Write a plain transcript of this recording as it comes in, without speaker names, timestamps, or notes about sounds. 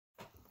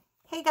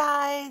Hey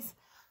guys!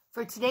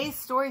 For today's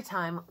story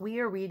time, we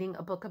are reading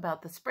a book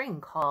about the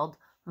spring called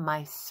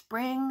My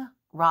Spring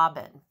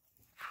Robin.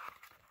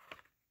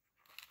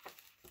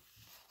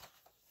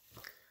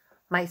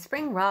 My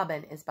Spring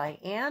Robin is by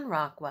Anne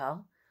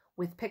Rockwell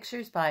with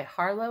pictures by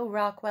Harlow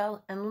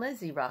Rockwell and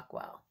Lizzie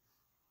Rockwell.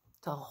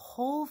 The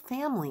whole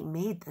family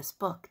made this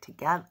book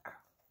together.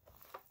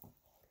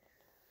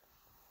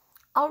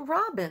 A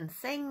robin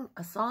sang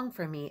a song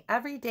for me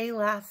every day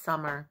last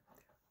summer.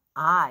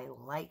 I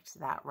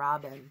liked that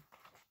robin.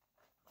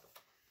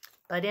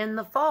 But in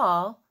the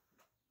fall,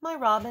 my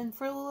robin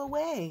flew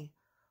away.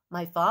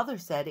 My father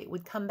said it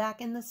would come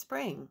back in the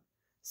spring.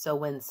 So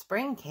when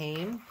spring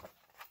came,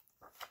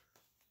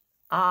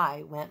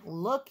 I went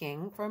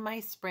looking for my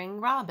spring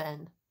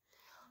robin.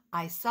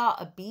 I saw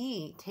a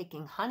bee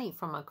taking honey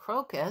from a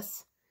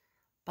crocus,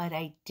 but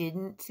I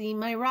didn't see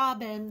my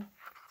robin.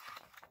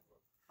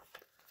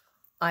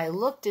 I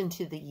looked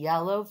into the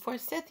yellow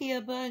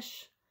forsythia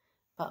bush,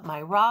 but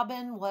my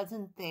robin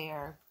wasn't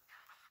there.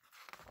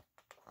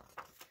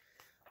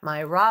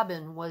 My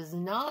robin was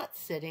not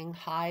sitting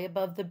high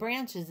above the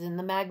branches in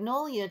the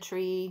magnolia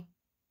tree.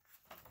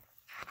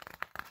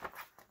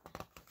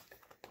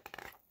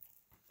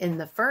 In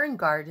the fern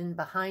garden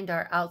behind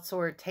our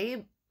outdoor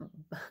table,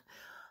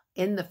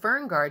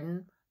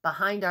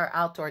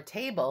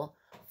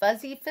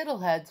 fuzzy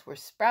fiddleheads were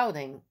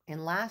sprouting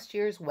in last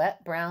year's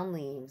wet brown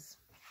leaves.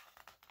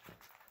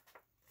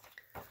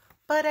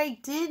 But I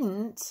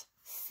didn't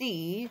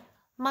see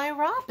my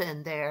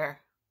robin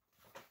there.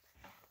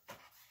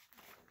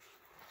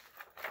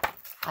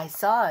 I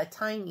saw a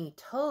tiny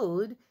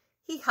toad.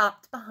 He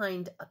hopped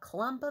behind a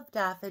clump of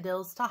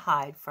daffodils to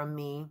hide from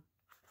me.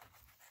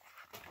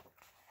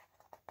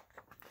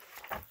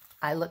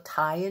 I looked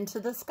high into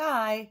the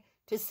sky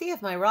to see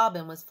if my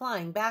robin was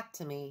flying back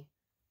to me.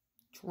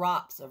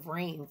 Drops of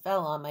rain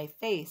fell on my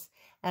face,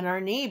 and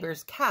our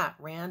neighbor's cat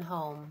ran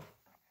home.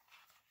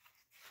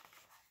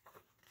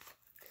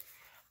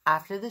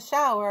 After the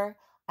shower,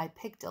 I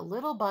picked a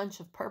little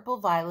bunch of purple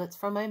violets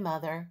from my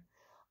mother.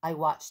 I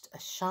watched a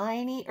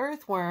shiny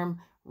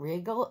earthworm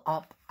wriggle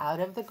up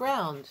out of the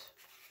ground.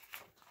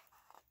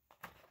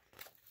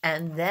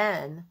 And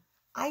then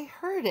I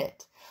heard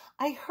it.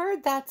 I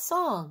heard that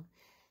song.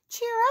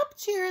 Cheer up,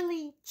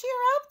 cheerily, cheer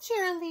up,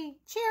 cheerily,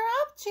 cheer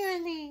up,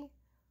 cheerily.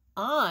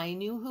 I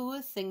knew who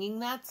was singing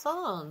that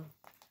song.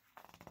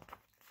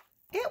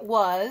 It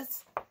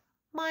was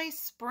my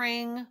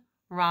spring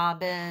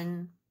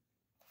robin.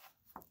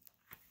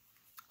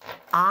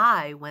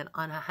 I went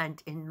on a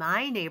hunt in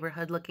my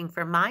neighborhood looking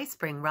for my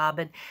spring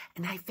robin,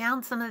 and I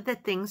found some of the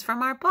things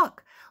from our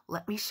book.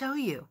 Let me show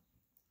you.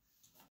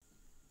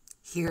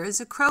 Here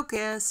is a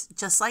crocus,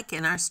 just like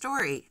in our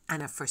story,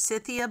 and a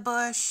forsythia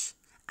bush,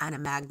 and a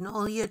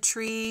magnolia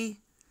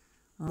tree,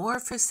 more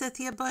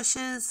forsythia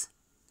bushes,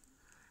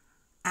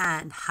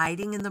 and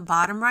hiding in the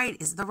bottom right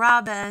is the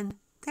robin.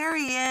 There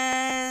he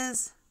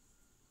is.